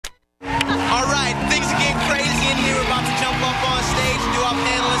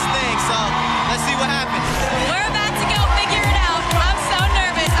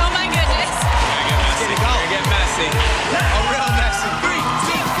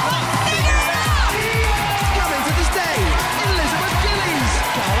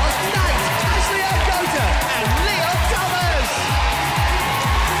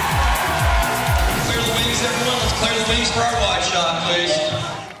for our wide shot, please.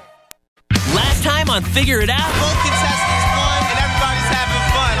 Last time on Figure It Out, both contestants won, and everybody's having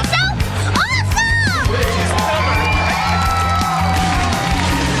fun. So awesome!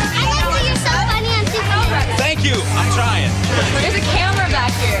 I like that you're so funny on TV. Thank you. I'm trying. There's a camera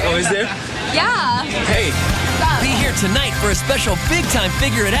back here. Oh, is there? Yeah. Hey. be here tonight for a special Big Time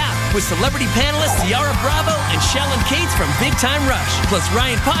Figure It Out with celebrity panelists Ciara Bravo and Shellen Cates from Big Time Rush, plus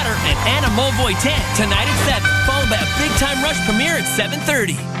Ryan Potter and Anna Mulvoy-Tan tonight at 7, followed by a Big Time Rush premiere at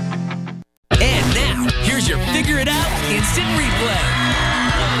 7:30. And now, here's your Figure It Out instant replay.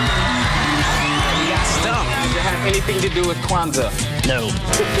 Stop. Does it have anything to do with Kwanzaa? No.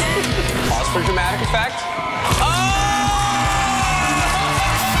 Pause for dramatic effect.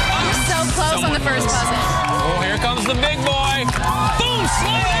 You're so close on the first puzzle. Oh, here comes the big boy. Boom!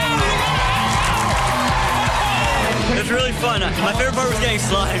 Slide! It's really fun. My favorite part was getting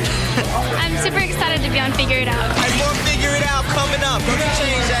slimed. I'm super excited to be on Figure It Out. And more Figure It Out coming up. Don't you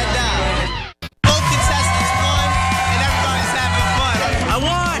change that dial. Both contestants won, and everybody's having fun. I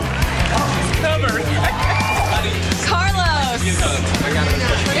won! Covered. Carlos.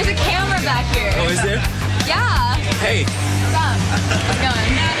 There's a camera back here. Oh, is there? Yeah. Hey. Stop. Keep going.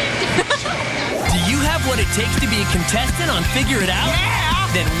 Do you have what it takes to be a contestant on Figure It Out? Yeah!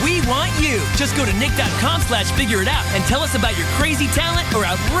 Then we want you. Just go to nick.com/figureItout and tell us about your crazy talent or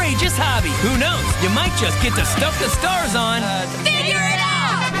outrageous hobby. Who knows? You might just get to stuff the stars on Figure It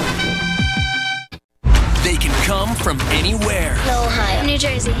Out. They can come from anywhere. Ohio. New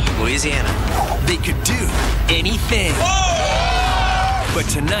Jersey. Louisiana. They could do anything. But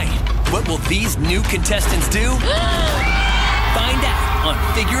tonight, what will these new contestants do? Find out on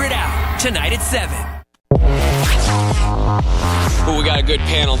Figure It Out tonight at 7. Well, we got a good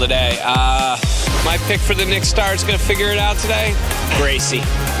panel today. My pick for the Nick star is going to figure it out today. Gracie.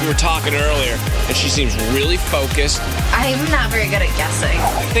 We were talking earlier, and she seems really focused. I'm not very good at guessing.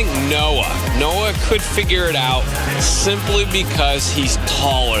 I think Noah could figure it out simply because he's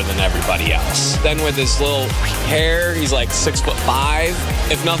taller than everybody else. Then with his little hair, he's like 6'5".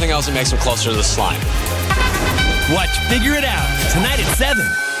 If nothing else, it makes him closer to the slime. Watch Figure It Out tonight at 7.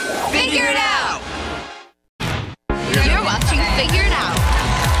 Figure It Out. You're watching Figure It Out.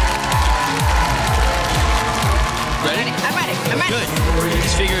 Ready? I'm ready. I'm ready. Good.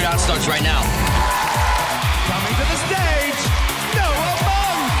 This Figure It Out starts right now. Coming to the stage, Noah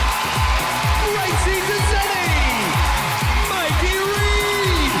Monk, Gracie Dezetti, Mikey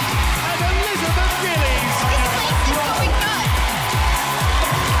Reed, and Elizabeth Gillies. This place is going nuts.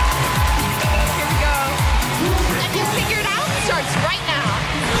 Here we go. And you Figure It Out starts right now.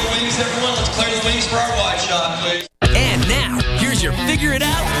 Wings, everyone. Let's clear the wings for our wide shot, please. And now, here's your Figure It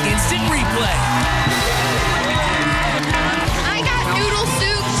Out instant replay. I got noodle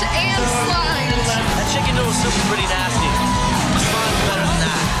soups and slimes. That chicken noodle soup is pretty nasty. Slime's better than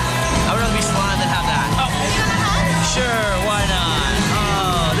that. I would rather be slime than have that. Oh, sure, why not?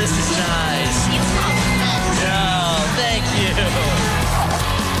 Oh, this is nice. Oh, thank you.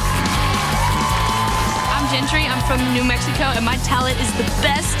 I'm Gentry. I'm from New Mexico, and my talent is the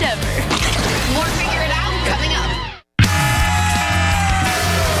best ever. More Figure It Out coming up.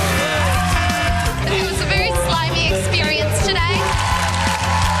 It was a very slimy experience today.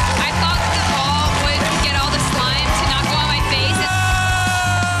 I thought the ball would get all the slime to not go on my face.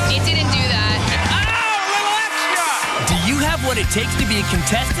 It didn't do that. Do you have what it takes to be a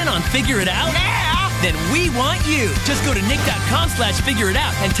contestant on Figure It Out? Yeah! Then we want you. Just go to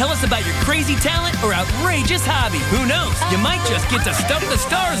nick.com/figureItout and tell us about your crazy talent or outrageous hobby. Who knows? You might just get to stuff the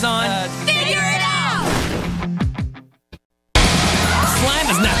stars on Figure It Out. Slime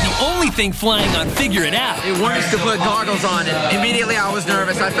is not the only thing flying on Figure It Out. They wanted us to put goggles on, and immediately I was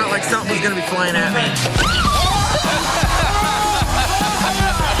nervous. I felt like something was going to be flying at me.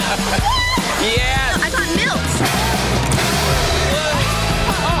 Yeah. I got milk.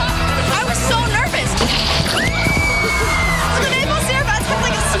 I was so nervous. The maple syrup has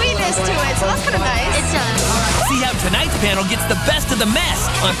like a sweetness to it, so that's kind of nice. It does. See how tonight's panel gets the best of the mess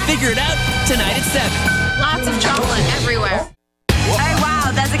on Figure It Out tonight at 7. Lots of chocolate everywhere. Oh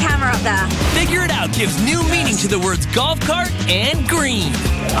wow, there's a camera up there. Figure It Out gives new meaning to the words golf cart and green.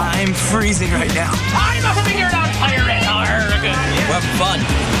 I'm freezing right now. I'm a Figure It Out pirate. We're having fun.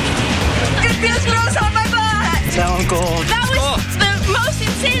 It feels gross on my butt. Sound cold. That was the most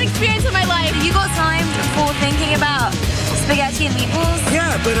insane experience of my life. You got time for thinking about spaghetti and meatballs?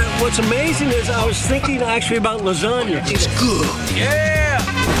 Yeah, but what's amazing is I was thinking actually about lasagna. It's good. Yeah.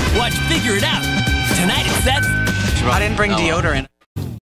 Watch Figure It Out tonight at 7. I didn't bring deodorant.